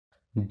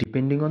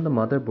Depending on the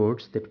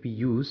motherboards that we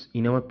use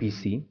in our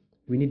PC,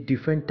 we need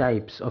different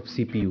types of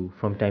CPU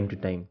from time to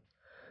time.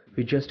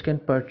 We just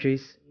can't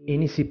purchase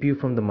any CPU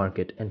from the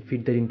market and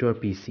fit that into our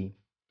PC.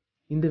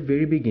 In the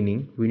very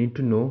beginning, we need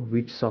to know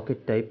which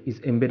socket type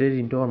is embedded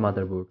into our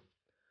motherboard.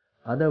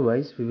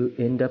 Otherwise, we will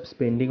end up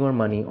spending our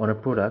money on a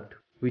product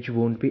which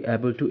won't be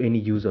able to any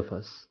use of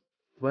us.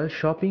 While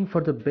shopping for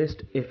the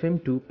best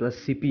FM2 plus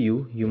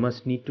CPU, you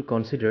must need to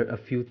consider a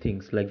few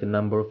things like the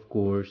number of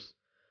cores,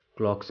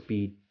 clock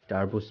speed,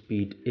 turbo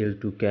speed,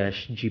 L2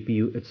 cache,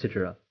 GPU,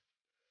 etc.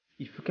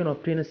 If you can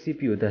obtain a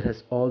CPU that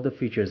has all the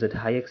features at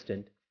high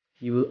extent,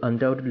 you will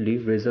undoubtedly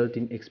result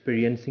in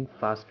experiencing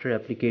faster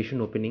application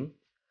opening,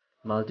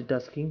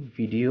 multitasking,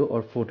 video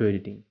or photo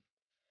editing,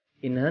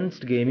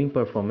 enhanced gaming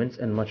performance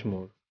and much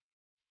more.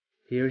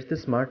 Here is the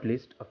smart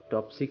list of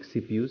top 6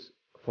 CPUs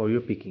for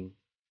your picking.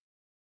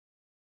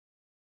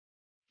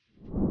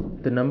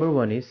 The number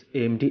 1 is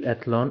AMD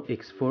Athlon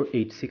X4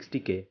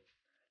 860K.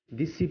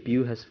 This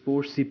CPU has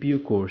 4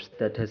 CPU cores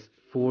that has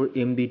 4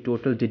 MB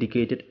total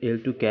dedicated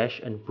L2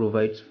 cache and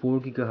provides 4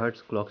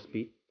 GHz clock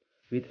speed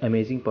with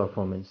amazing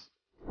performance.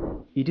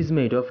 It is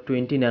made of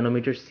 20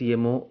 nanometer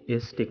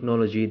CMOS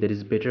technology that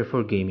is better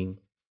for gaming.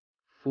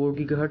 4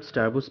 GHz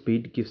turbo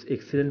speed gives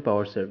excellent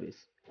power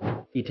service.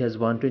 It has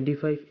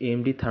 125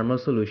 AMD thermal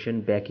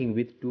solution backing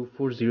with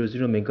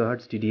 2400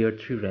 MHz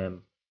DDR3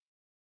 RAM.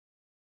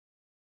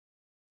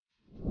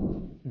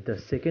 The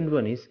second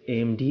one is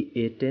AMD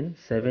A10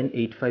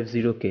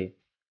 7850K.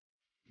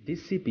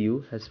 This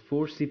CPU has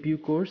 4 CPU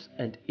cores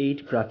and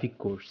 8 graphic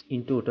cores,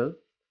 in total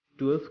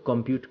 12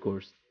 compute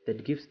cores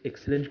that gives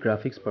excellent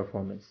graphics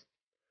performance.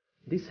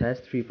 This has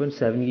 3.7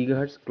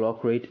 GHz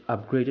clock rate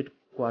upgraded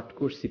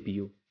quad-core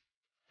CPU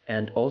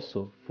and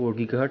also 4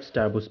 GHz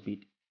turbo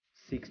speed,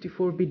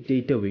 64-bit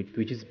data width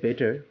which is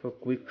better for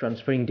quick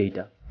transferring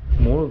data.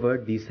 Moreover,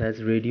 this has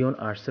Radeon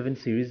R7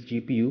 series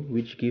GPU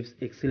which gives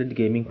excellent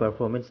gaming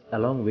performance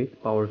along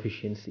with power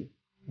efficiency.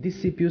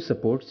 This CPU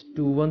supports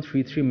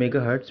 2133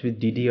 MHz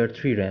with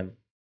DDR3 RAM.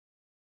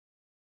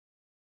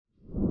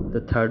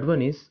 The third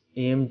one is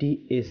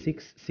AMD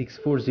A6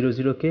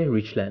 6400K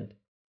Richland.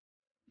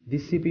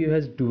 This CPU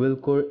has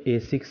dual-core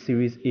A6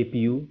 series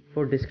APU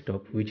for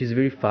desktop which is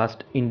very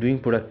fast in doing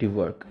productive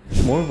work.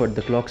 Moreover,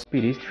 the clock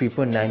speed is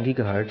 3.9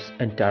 GHz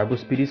and turbo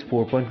speed is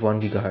 4.1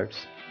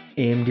 GHz.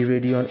 AMD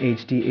Radeon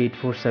HD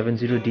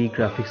 8470D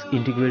graphics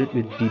integrated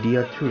with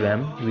DDR3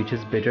 RAM which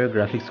has better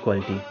graphics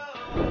quality.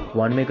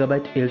 1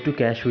 MB L2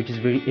 cache which is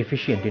very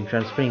efficient in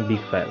transferring big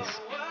files.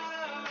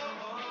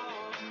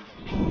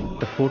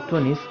 The fourth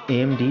one is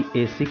AMD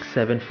A6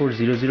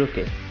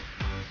 7400K.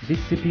 This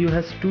CPU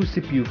has 2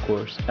 CPU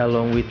cores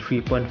along with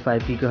 3.5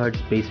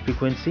 GHz base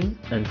frequency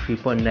and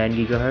 3.9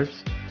 GHz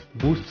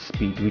boost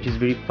speed which is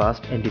very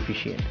fast and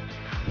efficient.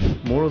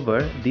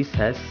 Moreover, this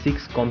has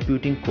 6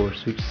 computing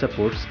cores which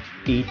supports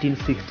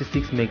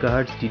 1866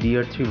 MHz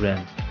DDR3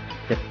 RAM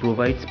that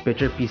provides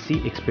better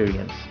PC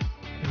experience.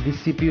 This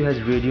CPU has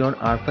Radeon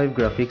R5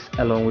 graphics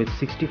along with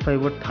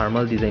 65W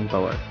thermal design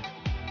power.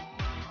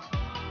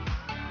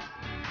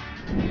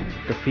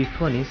 The fifth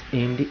one is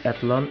AMD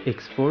Athlon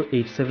X4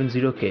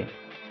 870K.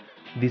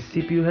 This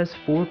CPU has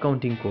 4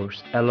 counting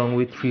cores along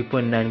with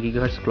 3.9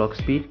 GHz clock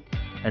speed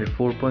and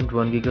 4.1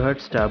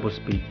 GHz turbo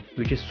speed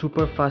which is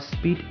super fast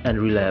speed and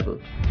reliable.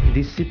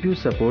 This CPU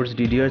supports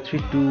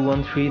DDR3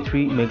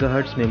 2133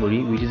 MHz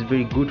memory which is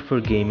very good for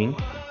gaming.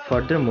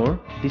 Furthermore,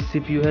 this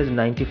CPU has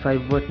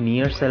 95W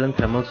near silent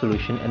thermal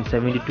solution and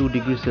 72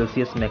 degrees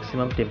Celsius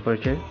maximum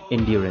temperature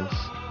endurance.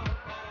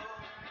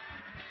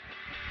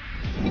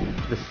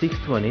 The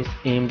sixth one is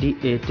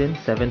AMD A10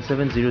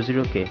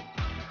 7700K.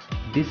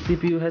 This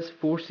CPU has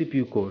 4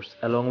 CPU cores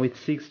along with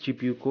 6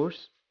 GPU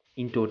cores,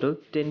 in total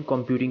 10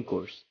 computing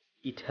cores.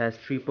 It has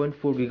 3.4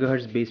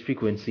 GHz base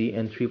frequency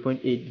and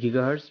 3.8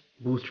 GHz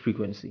boost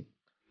frequency,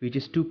 which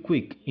is too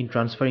quick in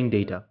transferring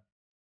data.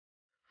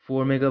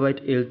 4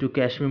 MB L2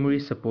 cache memory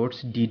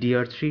supports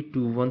DDR3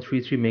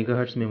 2133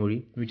 MHz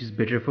memory, which is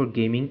better for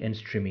gaming and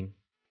streaming.